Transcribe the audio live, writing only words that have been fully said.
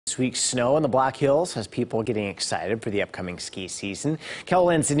This week's snow in the Black Hills has people getting excited for the upcoming ski season.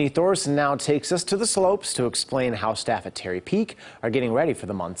 KELOLAND's Sydney Thorson now takes us to the slopes to explain how staff at Terry Peak are getting ready for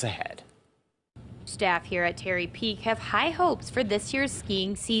the months ahead. Staff here at Terry Peak have high hopes for this year's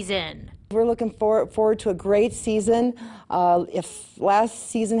skiing season. We're looking forward to a great season. If last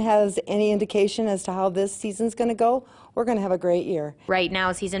season has any indication as to how this season's going to go, we're going to have a great year. Right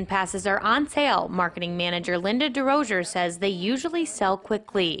now, season passes are on sale. Marketing manager Linda DeRozier says they usually sell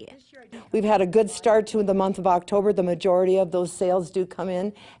quickly. We've had a good start to the month of October. The majority of those sales do come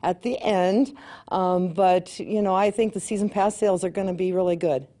in at the end. But, you know, I think the season pass sales are going to be really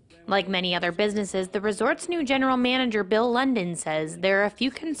good. Like many other businesses, the resort's new general manager, Bill London, says there are a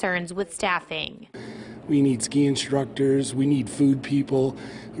few concerns with staffing. We need ski instructors, we need food people,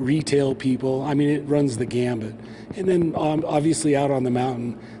 retail people. I mean, it runs the gambit. And then obviously out on the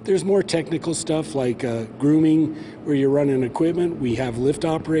mountain, there's more technical stuff like grooming, where you're running equipment. We have lift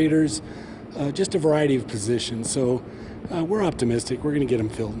operators, just a variety of positions. So we're optimistic. We're going to get them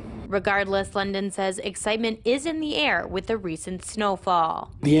filled. Regardless, London says excitement is in the air with the recent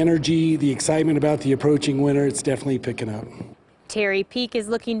snowfall. The energy, the excitement about the approaching winter, it's definitely picking up. Terry Peak is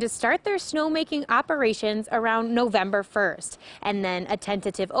looking to start their snowmaking operations around November 1st, and then a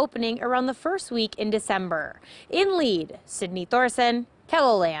tentative opening around the first week in December. In lead, Sydney Thorson,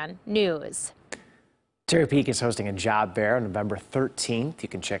 KELOLAND News. Terry Peak is hosting a job fair on November 13th. You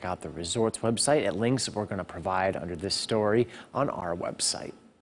can check out the resort's website at links we're going to provide under this story on our website.